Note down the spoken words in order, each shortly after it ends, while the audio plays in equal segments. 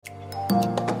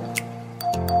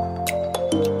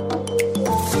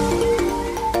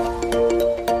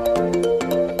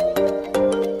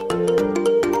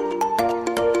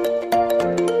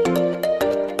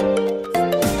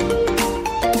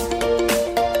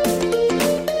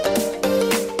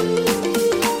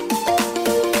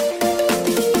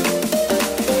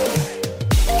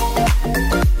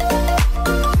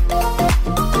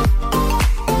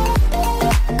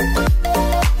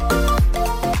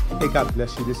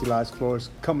bless you. This is Elias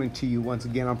Flores coming to you once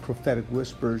again on Prophetic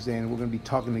Whispers, and we're going to be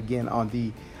talking again on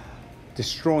the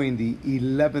destroying the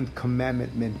 11th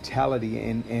commandment mentality,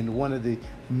 and one of the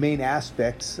main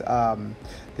aspects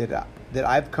that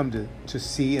I've come to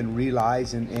see and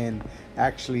realize and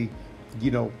actually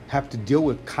have to deal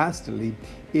with constantly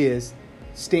is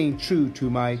staying true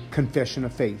to my confession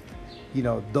of faith.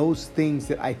 Those things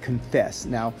that I confess.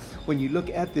 Now, when you look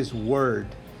at this word,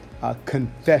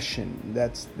 confession,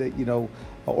 that's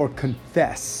or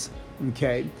confess,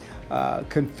 okay?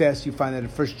 Confess, you find that in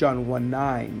 1 John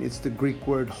 1:9. It's the Greek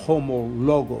word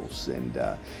homologos,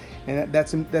 and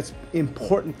that's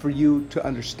important for you to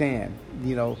understand.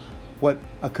 What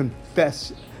a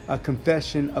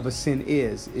confession of a sin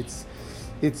is.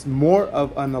 It's more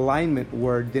of an alignment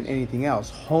word than anything else.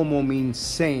 Homo means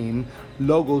same,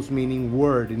 logos meaning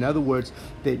word. In other words,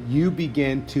 that you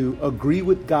begin to agree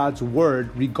with God's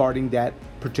word regarding that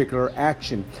particular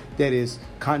action that is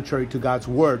contrary to God's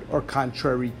word or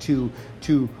contrary to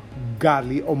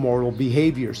godly or moral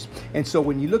behaviors. And so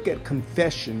when you look at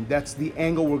confession, that's the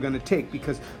angle we're going to take,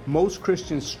 because most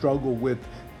Christians struggle with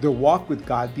their walk with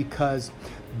God because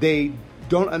they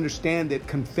don't understand that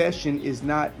confession is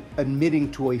not admitting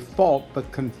to a fault,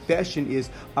 but confession is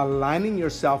aligning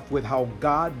yourself with how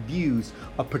God views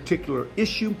a particular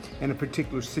issue and a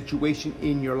particular situation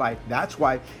in your life. That's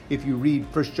why if you read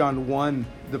 1 John 1,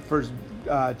 the first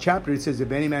chapter, it says,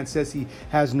 if any man says he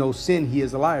has no sin, he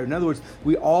is a liar. In other words,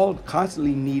 we all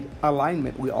constantly need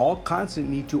alignment. We all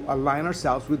constantly need to align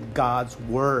ourselves with God's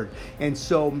word. And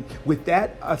so with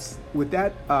that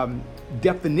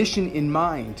definition in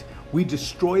mind, we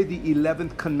destroy the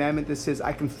 11th commandment that says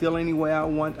I can feel any way I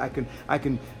want. I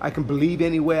can believe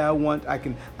any way I want. I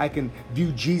can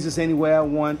view Jesus any way I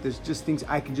want. There's just things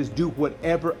I can just do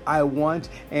whatever I want,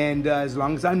 and as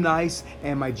long as I'm nice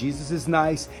and my Jesus is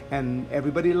nice and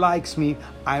everybody likes me,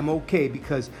 I'm okay,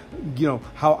 because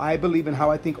how I believe and how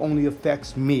I think only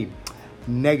affects me.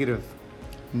 Negative.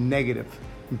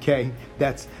 Okay,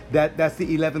 that's the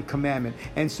 11th commandment.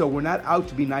 And so we're not out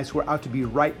to be nice. We're out to be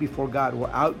right before God. We're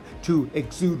out to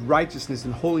exude righteousness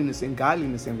and holiness and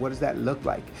godliness. And what does that look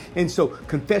like? And so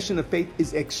confession of faith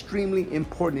is extremely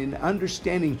important in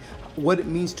understanding what it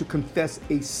means to confess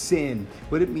a sin,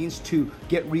 what it means to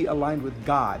get realigned with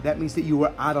God. That means that you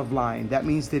were out of line. That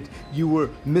means that you were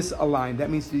misaligned. That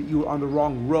means that you were on the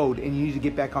wrong road and you need to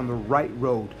get back on the right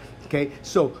road. Okay,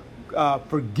 so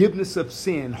forgiveness of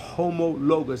sin,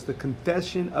 homologos, the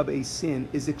confession of a sin,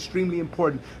 is extremely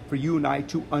important for you and I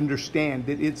to understand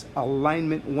that it's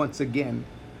alignment once again.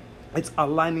 It's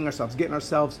aligning ourselves, getting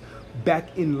ourselves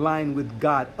back in line with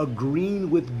God, agreeing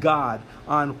with God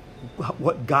on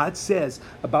what God says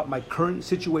about my current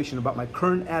situation, about my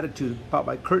current attitude, about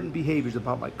my current behaviors,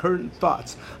 about my current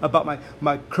thoughts, about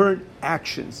my current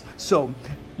actions. So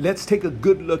let's take a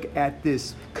good look at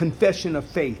this confession of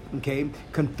faith, okay?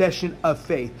 Confession of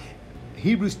faith.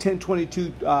 Hebrews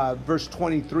 10:22, verse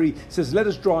 23 says, let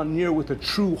us draw near with a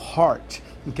true heart,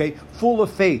 okay? Full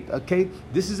of faith, okay?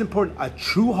 This is important. A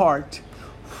true heart,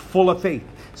 full of faith.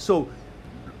 So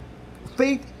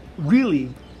faith really,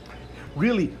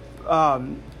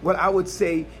 what I would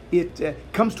say, it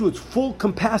comes to its full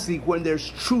capacity when there's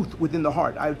truth within the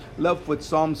heart. I love what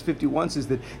Psalms 51 says,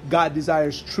 that God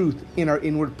desires truth in our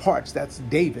inward parts. That's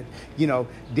David.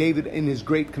 David in his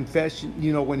great confession,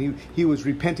 when he was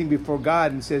repenting before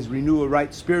God and says, renew a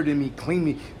right spirit in me, clean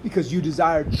me, because you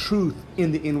desire truth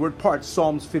in the inward parts.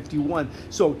 Psalms 51.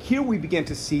 So here we begin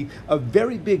to see a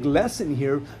very big lesson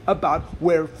here about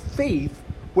where faith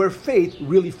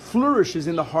really flourishes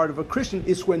in the heart of a Christian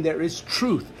is when there is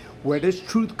truth. Where does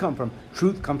truth come from?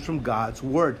 Truth comes from God's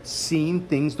word, seeing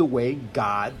things the way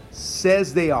God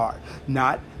says they are,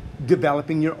 not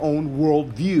developing your own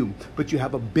worldview, but you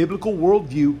have a biblical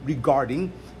worldview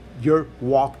regarding your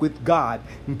walk with God.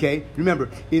 Okay, remember,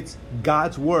 it's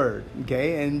God's word.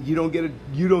 Okay, and you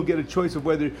don't get a choice of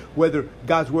whether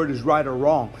God's word is right or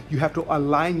wrong. You have to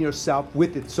align yourself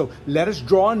with it. So let us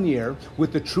draw near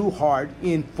with the true heart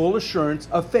in full assurance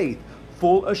of faith.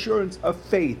 Full assurance of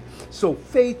faith. So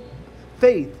faith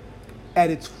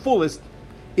at its fullest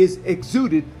is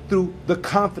exuded through the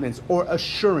confidence or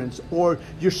assurance or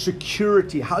your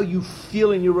security, how you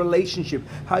feel in your relationship,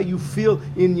 how you feel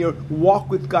in your walk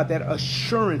with God, that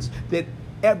assurance that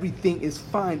everything is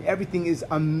fine, everything is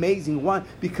amazing. Why?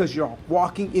 Because you're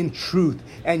walking in truth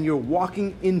and you're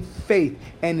walking in faith,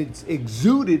 and it's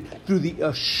exuded through the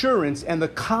assurance and the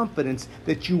confidence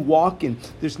that you walk in.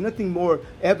 There's nothing more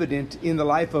evident in the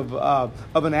life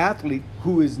of an athlete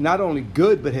who is not only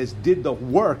good but has did the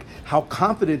work, how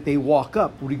confident they walk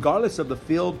up, regardless of the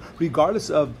field,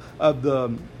 regardless of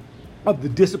of the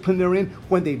discipline they're in,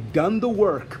 when they've done the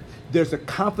work, there's a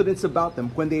confidence about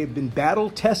them. When they have been battle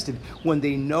tested, when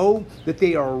they know that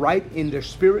they are right in their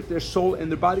spirit, their soul,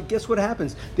 and their body, guess what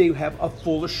happens? They have a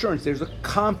full assurance. There's a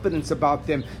confidence about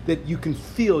them that you can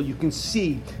feel, you can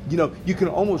see. You can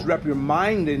almost wrap your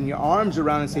mind and your arms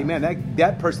around and say, man,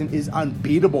 that person is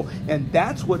unbeatable. And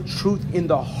that's what truth in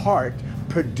the heart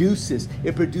produces.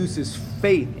 It produces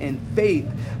faith, and faith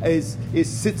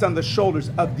sits on the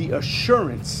shoulders of the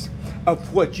assurance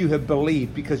of what you have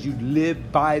believed, because you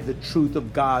live by the truth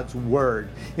of God's word.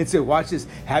 And so watch this.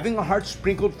 Having a heart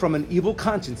sprinkled from an evil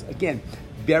conscience. Again,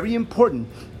 very important.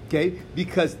 Okay,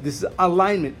 because this is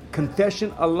alignment,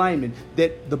 confession alignment,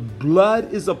 that the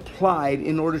blood is applied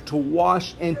in order to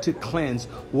wash and to cleanse.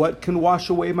 What can wash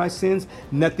away my sins?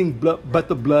 Nothing but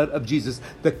the blood of Jesus.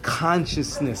 The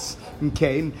consciousness,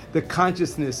 okay, the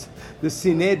consciousness, the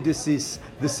synedesis,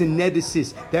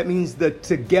 that means the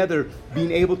together,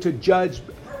 being able to judge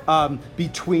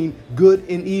between good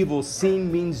and evil.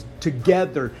 Seen means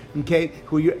together, okay,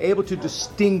 where you're able to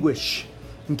distinguish,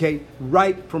 okay,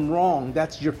 right from wrong.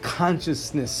 That's your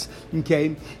consciousness.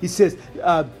 Okay, he says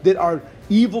that our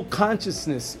evil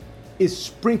consciousness is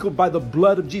sprinkled by the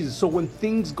blood of Jesus. So when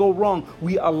things go wrong,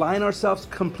 we align ourselves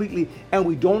completely, and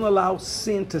we don't allow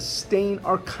sin to stain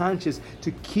our conscience,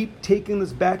 to keep taking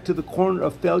us back to the corner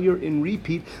of failure and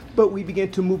repeat. But we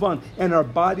begin to move on, and our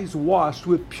bodies washed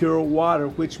with pure water,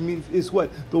 which means is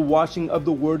what? The washing of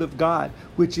the Word of God,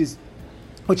 which is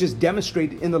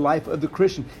demonstrated in the life of the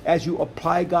Christian as you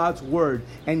apply God's word,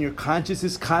 and your conscience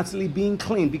is constantly being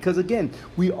cleaned. Because again,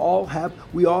 we all have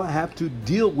to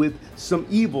deal with some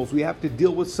evils. We have to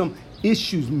deal with some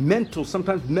issues,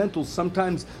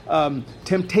 sometimes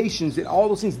temptations, and all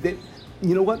those things that,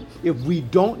 you know what? If we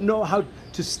don't know how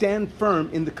to stand firm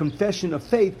in the confession of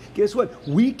faith, guess what?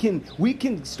 We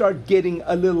can start getting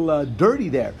a little dirty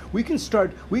there. We could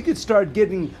start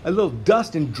getting a little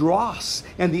dust and dross,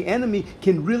 and the enemy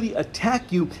can really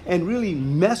attack you and really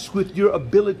mess with your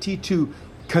ability to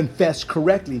confess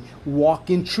correctly,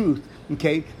 walk in truth.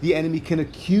 Okay, the enemy can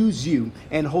accuse you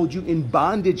and hold you in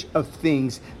bondage of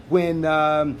things when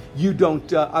you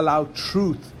don't allow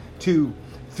truth to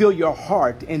fill your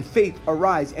heart, and faith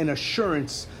arise, and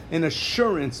assurance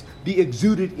be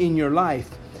exuded in your life.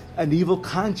 An evil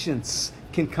conscience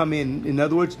can come in. In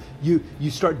other words, you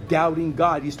start doubting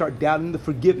God. You start doubting the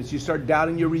forgiveness. You start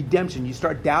doubting your redemption. You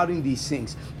start doubting these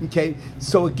things. Okay?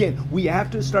 So again, we have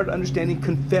to start understanding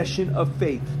confession of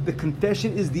faith. The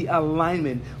confession is the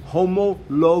alignment.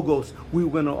 Homologos. We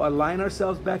want to align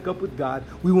ourselves back up with God.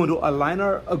 We want to align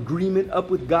our agreement up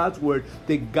with God's word,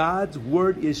 that God's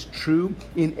word is true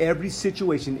in every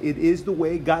situation. It is the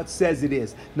way God says it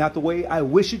is. Not the way I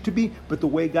wish it to be, but the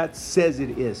way God says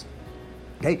it is.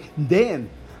 Okay, then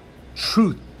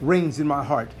truth reigns in my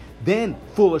heart. Then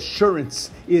full assurance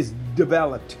is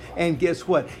developed. And guess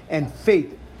what? And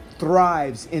faith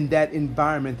thrives in that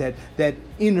environment, that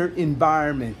inner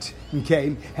environment.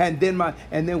 Okay, and then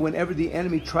whenever the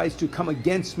enemy tries to come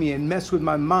against me and mess with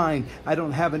my mind, I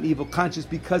don't have an evil conscience,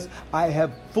 because I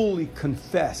have fully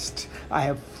confessed. I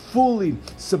have fully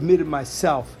submitted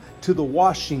myself to the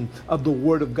washing of the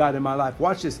word of God in my life.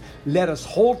 Watch this. Let us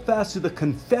hold fast to the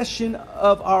confession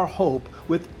of our hope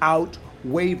without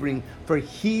wavering, for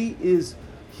he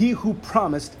who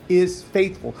promised is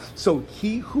faithful. So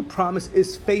he who promised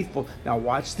is faithful. Now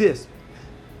watch this.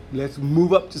 Let's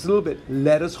move up just a little bit.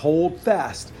 Let us hold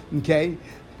fast. Okay?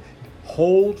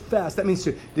 Hold fast. That means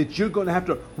that you're going to have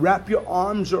to wrap your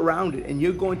arms around it, and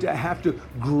you're going to have to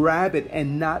grab it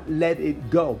and not let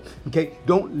it go. Okay?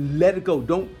 Don't let it go.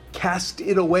 Don't cast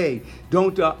it away.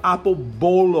 Don't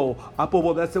apobolo.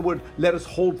 Apobolo, that's the word. Let us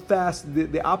hold fast.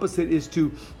 The opposite is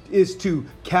to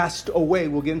cast away.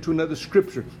 We'll get into another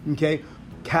scripture. Okay?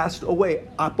 Cast away.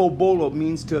 Apobolo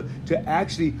means to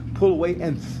actually pull away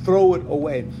and throw it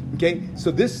away. Okay?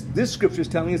 So this scripture is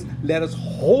telling us, let us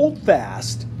hold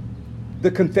fast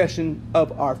the confession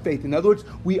of our faith. In other words,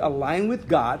 we align with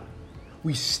God.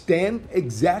 We stand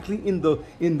exactly in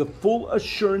the full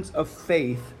assurance of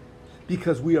faith,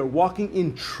 because we are walking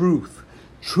in truth.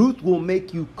 Truth will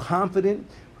make you confident.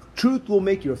 Truth will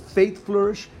make your faith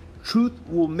flourish. Truth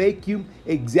will make you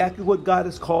exactly what God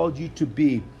has called you to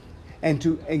be, and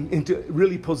to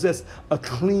really possess a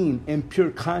clean and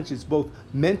pure conscience, both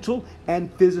mental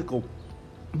and physical,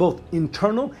 both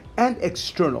internal and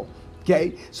external.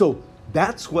 Okay, so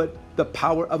that's what the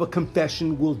power of a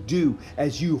confession will do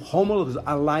as you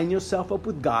align yourself up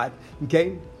with God.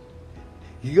 Okay,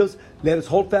 he goes, let us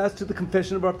hold fast to the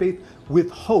confession of our faith with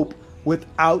hope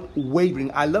without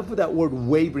wavering. I love that word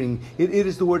wavering. It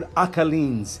is the word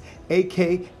akalines.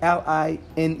 A-K-L-I-N-E-S.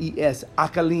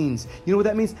 Akalines. You know what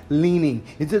that means? Leaning.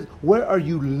 It says, where are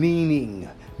you leaning?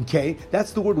 Okay,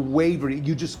 that's the word wavering.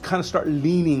 You just kind of start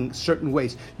leaning certain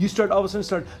ways. You start all of a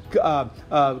sudden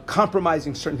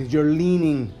compromising certain things. You're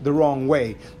leaning the wrong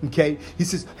way. Okay, he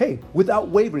says, hey, without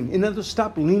wavering. In other words,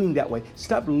 stop leaning that way.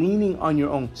 Stop leaning on your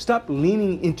own. Stop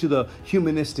leaning into the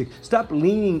humanistic. Stop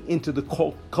leaning into the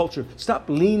culture. Stop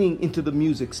leaning into the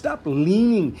music. Stop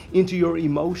leaning into your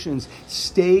emotions.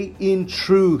 Stay in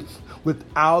truth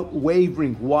without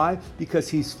wavering. Why? Because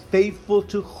he's faithful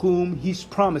to whom he's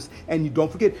promised. And you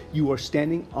don't forget, you are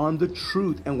standing on the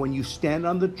truth. And when you stand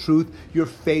on the truth, your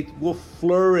faith will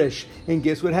flourish. And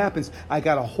guess what happens? I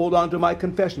got to hold on to my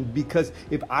confession, because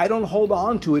if I don't hold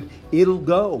on to it, it'll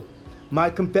go. My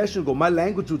confession will go. My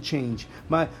language will change.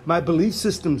 My belief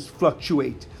systems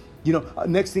fluctuate. You know,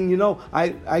 next thing you know,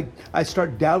 I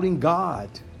start doubting God.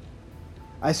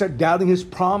 I start doubting his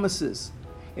promises.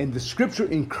 And the scripture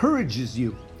encourages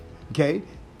you, okay,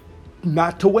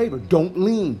 not to waver. Don't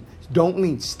lean. Don't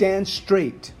lean. Stand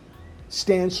straight.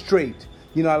 Stand straight.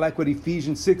 You know, I like what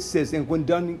Ephesians 6 says. And when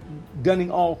done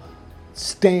all,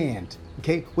 stand.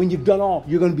 Okay? When you've done all,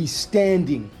 you're going to be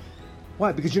standing.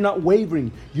 Why? Because you're not wavering.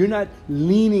 You're not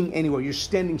leaning anywhere. You're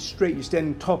standing straight. You're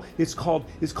standing tall. It's called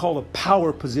a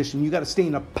power position. You got to stay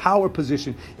in a power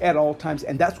position at all times.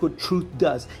 And that's what truth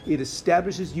does. It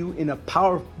establishes you in a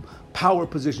power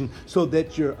position, so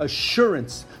that your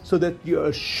assurance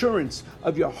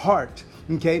of your heart,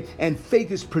 okay, and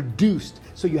faith is produced,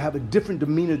 so you have a different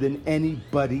demeanor than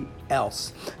anybody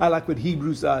else. I like what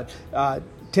Hebrews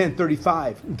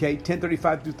 10:35, okay,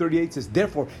 10:35 through 38 says,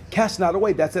 therefore, cast not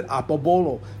away. That's at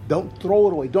apobolo. Don't throw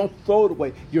it away. Don't throw it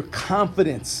away. Your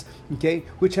confidence, okay,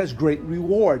 which has great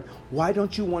reward. Why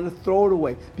don't you want to throw it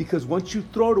away? Because once you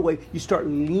throw it away, you start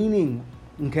leaning.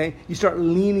 Okay, you start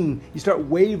leaning, you start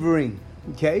wavering.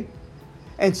 Okay,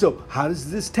 and so how is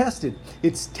this tested?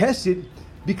 It's tested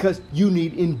because you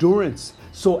need endurance.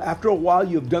 So after a while,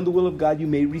 you have done the will of God, you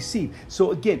may receive.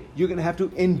 So again, you're going to have to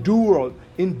endure.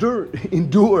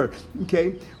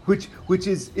 Okay, which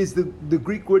is the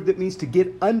Greek word that means to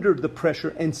get under the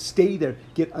pressure and stay there.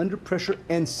 Get under pressure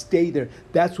and stay there.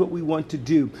 That's what we want to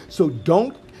do. So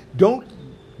don't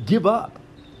give up.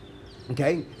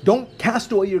 Okay, don't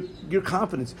cast away your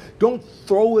confidence. Don't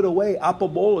throw it away,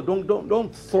 apabola.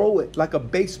 Don't throw it like a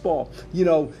baseball. You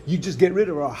know, you just get rid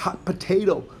of a hot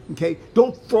potato. Okay,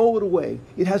 don't throw it away.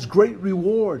 It has great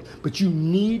reward, but you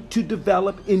need to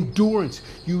develop endurance.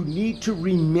 You need to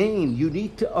remain. You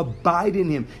need to abide in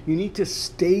him. You need to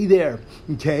stay there.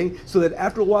 Okay, so that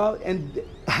after a while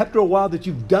that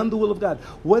you've done the will of God,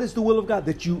 what is the will of God?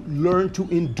 That you learn to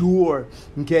endure.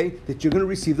 Okay, that you're going to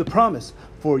receive the promise.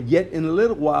 For yet in a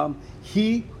little while,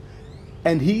 he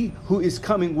who is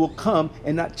coming will come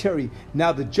and not tarry.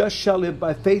 Now the just shall live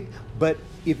by faith, but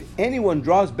if anyone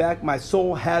draws back, my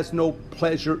soul has no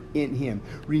pleasure in him.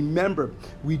 Remember,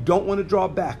 we don't want to draw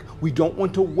back. We don't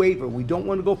want to waver. We don't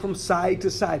want to go from side to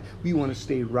side. We want to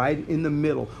stay right in the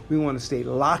middle. We want to stay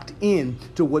locked in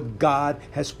to what God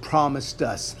has promised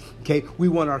us. Okay? We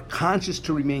want our conscience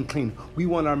to remain clean. We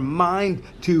want our mind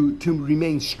to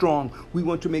remain strong. We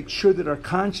want to make sure that our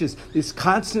conscience is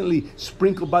constantly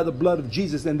sprinkled by the blood of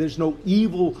Jesus, and there's no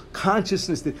evil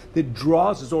consciousness that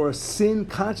draws us, or a sin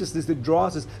consciousness that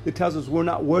draws us, that tells us we're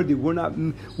not worthy, we're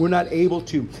not able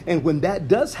to. And when that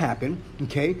does happen,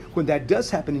 okay,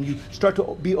 and you start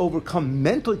to be overcome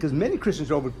mentally, because many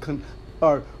Christians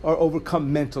are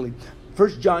overcome mentally.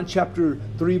 1 John chapter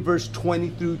 3 verse 20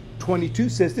 through 22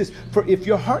 says this: for if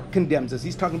your heart condemns us,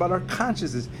 he's talking about our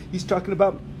consciousness. He's talking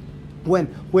about when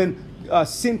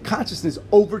sin consciousness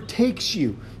overtakes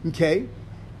you, okay?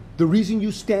 The reason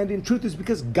you stand in truth is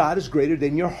because God is greater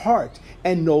than your heart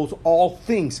and knows all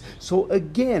things. So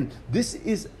again, this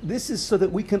is so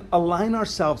that we can align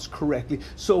ourselves correctly.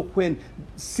 So when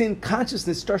sin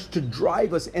consciousness starts to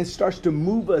drive us and starts to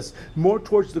move us more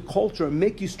towards the culture and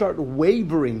make you start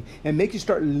wavering and make you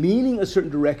start leaning a certain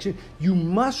direction, you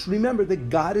must remember that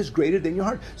God is greater than your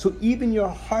heart. So even your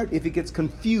heart, if it gets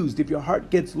confused, if your heart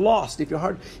gets lost, if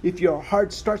your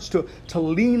heart starts to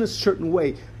lean a certain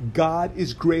way, God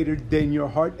is greater than your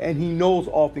heart, and he knows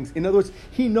all things. In other words,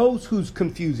 he knows who's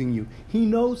confusing you. He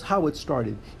knows how it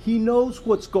started. He knows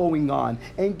what's going on.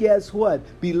 And guess what?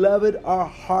 Beloved, our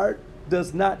heart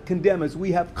does not condemn us.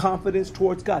 We have confidence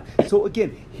towards God. So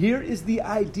again, here is the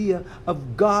idea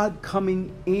of God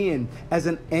coming in as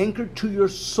an anchor to your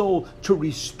soul to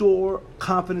restore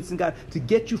confidence in God, to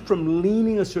get you from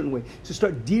leaning a certain way, to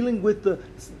start dealing with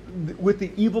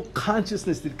the evil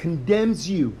consciousness that condemns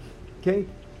you. Okay?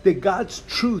 that God's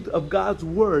truth of God's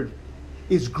word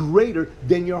is greater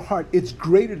than your heart. It's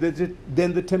greater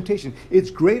than the temptation. It's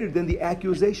greater than the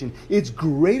accusation. It's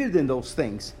greater than those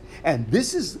things. And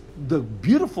this is the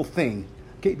beautiful thing.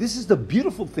 Okay, this is the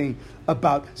beautiful thing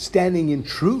about standing in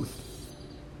truth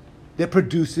that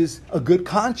produces a good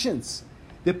conscience,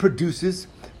 that produces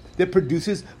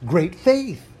great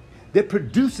faith, that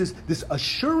produces this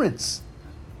assurance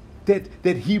that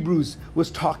Hebrews was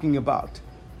talking about.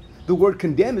 The word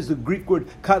condemn is the Greek word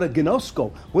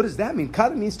kataginosko. What does that mean?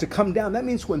 Kata means to come down. That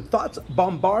means when thoughts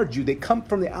bombard you, they come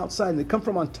from the outside and they come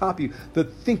from on top of you. The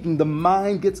thinking, the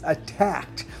mind gets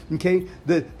attacked. Okay?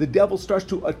 The devil starts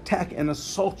to attack and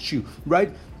assault you,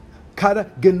 right?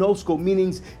 Kataginosko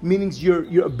means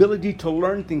your ability to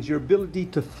learn things, your ability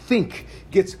to think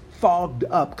gets fogged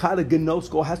up.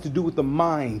 Kataginosko has to do with the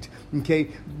mind.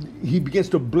 Okay, he begins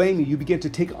to blame you. You begin to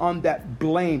take on that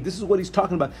blame. This is what he's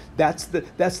talking about. That's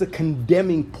the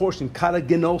condemning portion.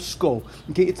 Kataginosko.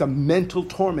 Okay, it's a mental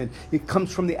torment. It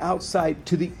comes from the outside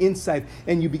to the inside,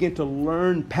 and you begin to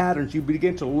learn patterns. You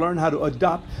begin to learn how to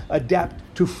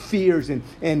adapt to fears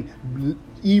and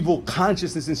evil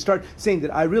consciousness, and start saying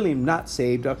that I really am not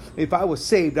saved. If I was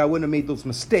saved, I wouldn't have made those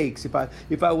mistakes.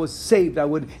 If I was saved, I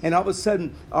would. And all of a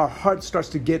sudden, our heart starts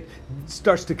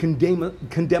to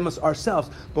condemn us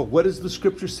ourselves. But what does the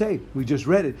scripture say? We just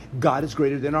read it. God is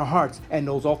greater than our hearts and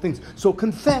knows all things. So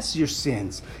confess your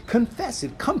sins. Confess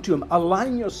it. Come to him.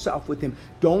 Align yourself with him.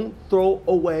 Don't throw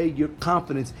away your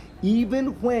confidence,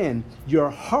 even when your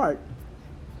heart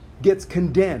gets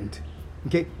condemned.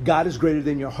 Okay, God is greater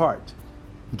than your heart.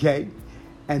 Okay?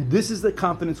 And this is the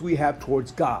confidence we have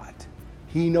towards God.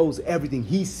 He knows everything.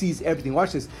 He sees everything.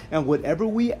 Watch this. And whatever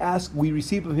we ask, we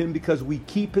receive of him because we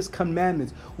keep his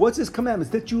commandments. What's his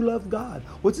commandments? That you love God.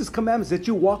 What's his commandments? That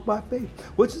you walk by faith.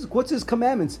 What's his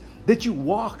commandments? That you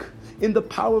walk in the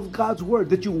power of God's word.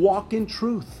 That you walk in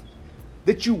truth.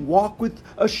 That you walk with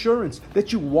assurance.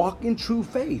 That you walk in true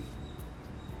faith.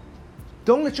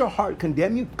 Don't let your heart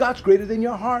condemn you. God's greater than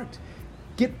your heart.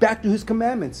 Get back to his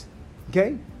commandments.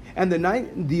 Okay? And the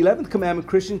 11th commandment,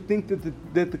 Christians think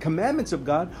that the commandments of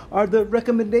God are the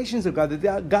recommendations of God,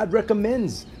 that God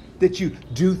recommends that you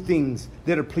do things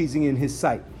that are pleasing in his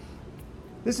sight.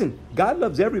 Listen, God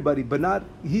loves everybody, but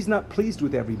he's not pleased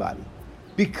with everybody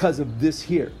because of this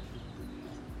here.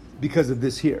 Because of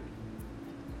this here.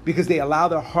 Because they allow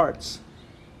their hearts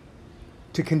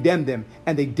to condemn them,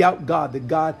 and they doubt God, that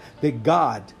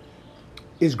God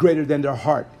is greater than their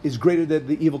heart, is greater than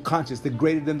the evil conscience,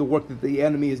 greater than the work that the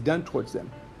enemy has done towards them.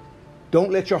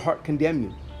 Don't let your heart condemn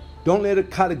you. Don't let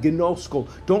it kataginosko.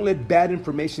 Don't let bad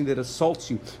information that assaults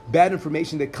you, bad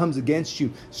information that comes against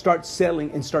you, start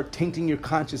settling and start tainting your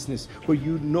consciousness, where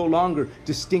you no longer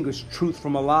distinguish truth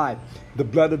from a lie. The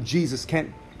blood of Jesus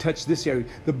can't touch this area.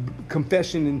 The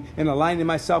confession and aligning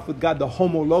myself with God, the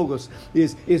homologos,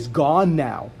 is gone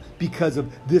now because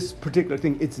of this particular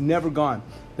thing. It's never gone.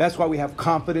 That's why we have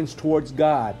confidence towards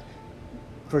God.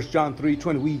 1 John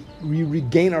 3:20, we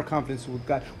regain our confidence with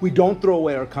God. We don't throw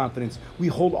away our confidence. We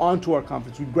hold on to our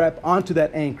confidence. We grab onto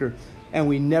that anchor and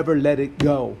we never let it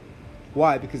go.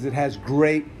 Why? Because it has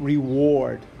great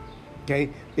reward. Okay?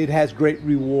 It has great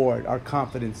reward. Our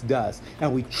confidence does.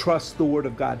 And we trust the word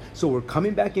of God. So we're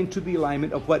coming back into the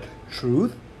alignment of what?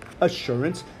 Truth,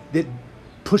 assurance, that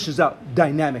pushes out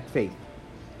dynamic faith.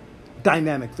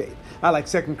 Dynamic faith. I like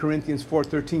 2 Corinthians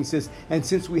 4:13 says, and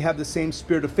since we have the same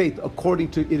spirit of faith, according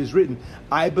to it is written,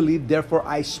 I believe, therefore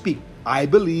I speak. I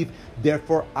believe,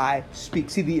 therefore I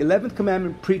speak. See, the 11th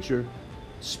commandment preacher,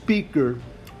 speaker,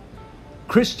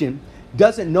 Christian,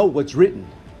 doesn't know what's written.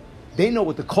 They know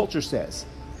what the culture says.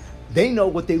 They know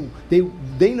what they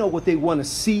know what they want to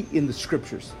see in the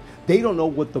scriptures. They don't know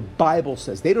what the Bible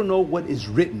says. They don't know what is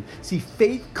written. See,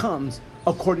 faith comes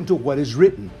according to what is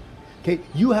written. Okay,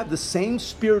 you have the same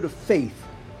spirit of faith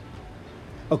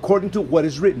according to what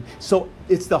is written. So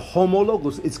it's the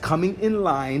homologos. It's coming in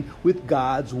line with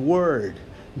God's word.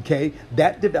 Okay,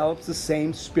 that develops the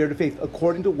same spirit of faith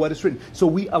according to what is written. So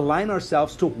we align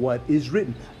ourselves to what is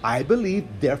written. I believe,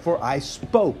 therefore I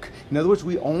spoke. In other words,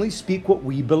 we only speak what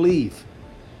we believe.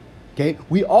 Okay,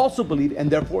 we also believe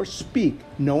and therefore speak,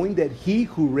 knowing that he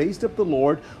who raised up the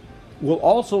Lord will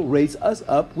also raise us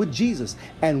up with Jesus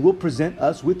and will present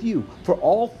us with you. For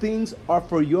all things are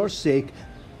for your sake,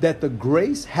 that the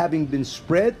grace having been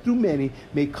spread through many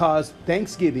may cause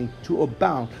thanksgiving to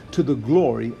abound to the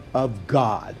glory of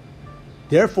God.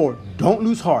 Therefore, don't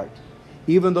lose heart,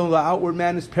 even though the outward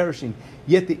man is perishing,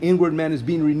 yet the inward man is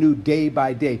being renewed day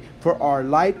by day. For our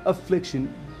light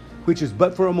affliction which is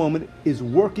but for a moment, is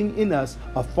working in us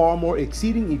a far more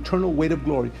exceeding eternal weight of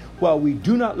glory, while we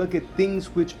do not look at things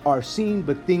which are seen,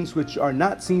 but things which are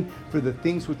not seen. For the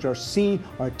things which are seen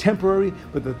are temporary,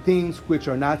 but the things which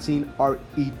are not seen are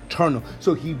eternal.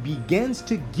 So he begins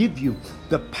to give you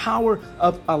the power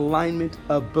of alignment,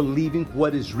 of believing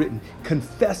what is written,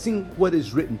 confessing what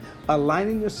is written,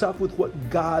 aligning yourself with what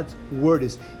God's word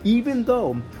is. Even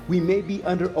though we may be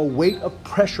under a weight of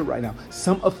pressure right now,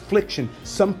 some affliction,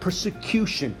 some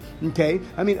persecution, okay?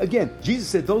 I mean, again, Jesus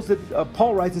said those that,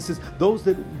 Paul writes and says, those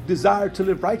that desire to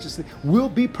live righteously will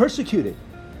be persecuted.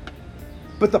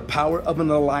 But the power of an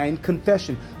aligned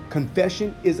confession.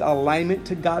 Confession is alignment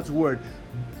to God's word.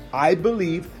 I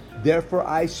believe, therefore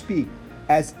I speak,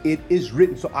 as it is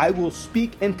written. So I will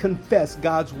speak and confess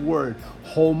God's word.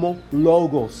 Homo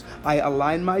logos. I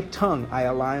align my tongue. I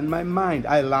align my mind.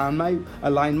 I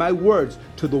align my words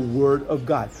to the word of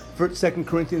God. 2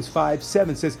 Corinthians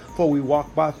 5:7 says, for we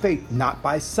walk by faith, not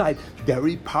by sight.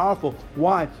 Very powerful.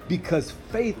 Why? Because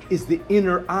faith is the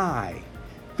inner eye.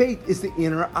 Faith is the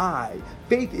inner eye.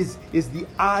 Faith is the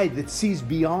eye that sees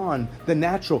beyond the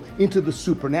natural into the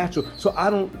supernatural. So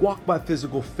I don't walk by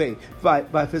physical faith,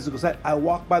 by physical sight. I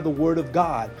walk by the word of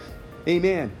God.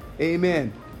 Amen.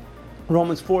 Amen.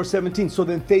 Romans 4:17. So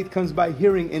then faith comes by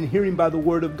hearing, and hearing by the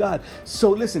word of God.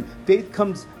 So listen, faith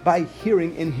comes by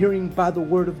hearing, and hearing by the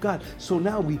word of God. So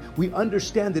now we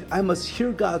understand that I must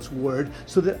hear God's word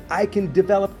so that I can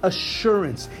develop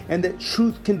assurance, and that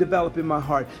truth can develop in my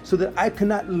heart, so that I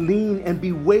cannot lean and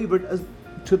be wavered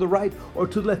to the right or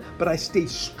to the left, but I stay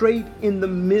straight in the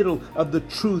middle of the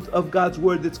truth of God's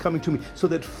word that's coming to me, so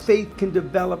that faith can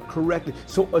develop correctly,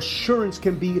 so assurance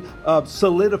can be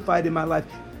solidified in my life.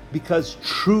 Because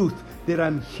truth that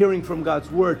I'm hearing from God's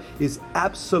word is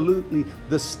absolutely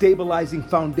the stabilizing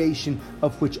foundation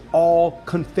of which all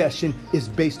confession is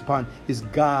based upon, is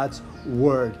God's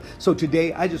word. So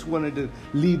today I just wanted to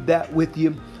leave that with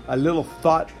you, a little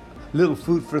thought, little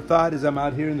food for thought, as I'm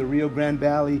out here in the Rio Grande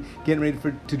Valley, getting ready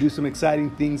to do some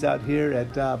exciting things out here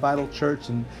at Vital Church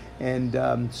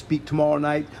and speak tomorrow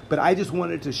night. But I just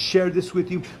wanted to share this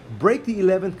with you. Break the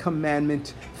 11th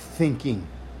commandment thinking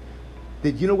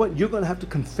that, you know what, you're going to have to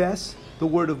confess the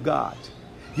word of God.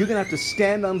 You're going to have to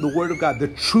stand on the word of God, the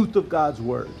truth of God's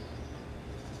word.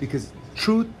 Because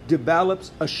truth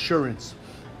develops assurance.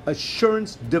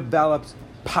 Assurance develops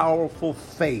powerful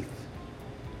faith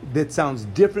that sounds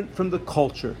different from the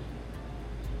culture,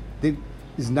 that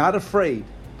is not afraid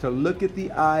to look at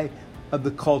the eye of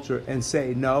the culture and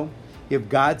say, no, if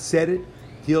God said it,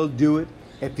 he'll do it.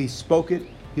 If he spoke it,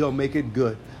 he'll make it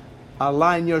good.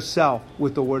 Align yourself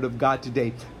with the word of God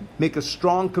today. Make a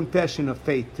strong confession of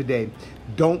faith today.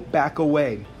 Don't back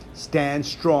away. Stand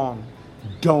strong.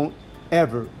 Don't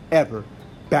ever, ever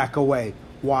back away.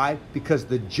 Why? Because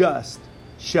the just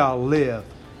shall live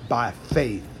by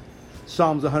faith.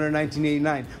 Psalms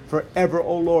 119:89. Forever,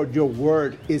 O Lord, your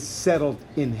word is settled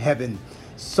in heaven.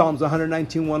 Psalms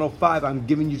 119:105. I'm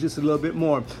giving you just a little bit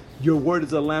more. Your word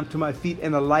is a lamp to my feet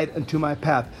and a light unto my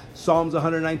path. Psalms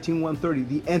 119:130.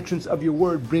 The entrance of your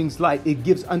word brings light. It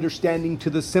gives understanding to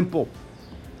the simple.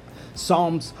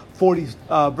 Psalms 40,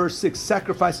 verse 6.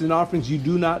 Sacrifices and offerings you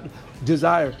do not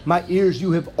desire. My ears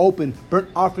you have opened. Burnt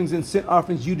offerings and sin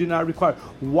offerings you do not require.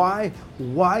 Why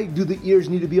do the ears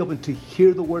need to be open? To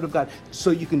hear the word of God,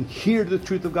 so you can hear the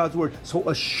truth of God's word, so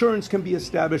assurance can be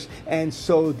established, and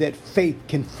so that faith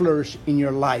can flourish in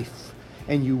your life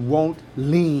and you won't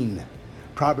lean.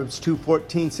 Proverbs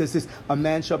 2:14 says this: a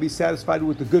man shall be satisfied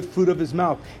with the good fruit of his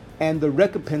mouth, and the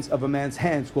recompense of a man's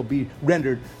hands will be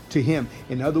rendered to him.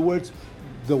 In other words,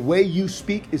 the way you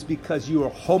speak is because you are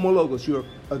homologous. You are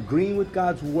agreeing with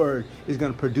God's word is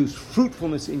going to produce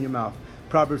fruitfulness in your mouth.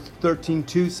 Proverbs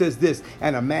 13:2 says this: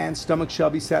 and a man's stomach shall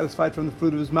be satisfied from the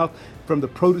fruit of his mouth, from the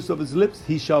produce of his lips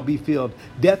he shall be filled.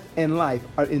 Death and life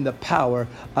are in the power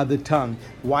of the tongue.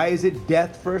 Why is it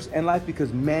death first and life?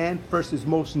 Because man first is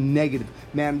most negative.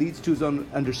 Man leads to his own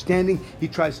understanding. He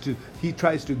tries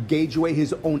to gauge away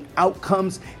his own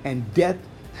outcomes, and death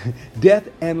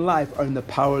and life are in the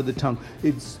power of the tongue.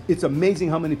 It's amazing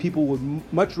how many people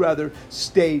would much rather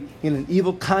stay in an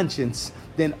evil conscience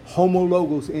than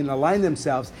homologos and align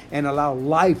themselves and allow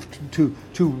life to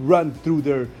run through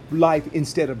their life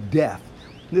instead of death.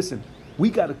 Listen, we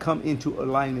got to come into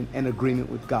alignment and agreement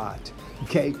with God.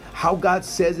 Okay? How God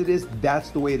says it is, that's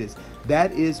the way it is.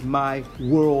 That is my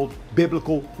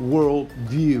biblical world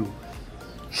view.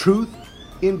 Truth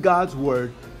in God's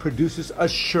word produces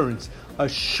assurance.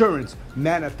 Assurance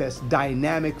manifests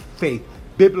dynamic faith,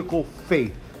 biblical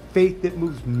faith, faith that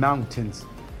moves mountains.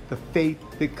 the faith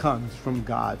that comes from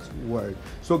God's word.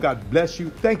 So God bless you.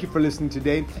 Thank you for listening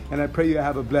today, and I pray you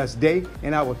have a blessed day,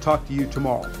 and I will talk to you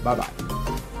tomorrow.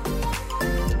 Bye-bye.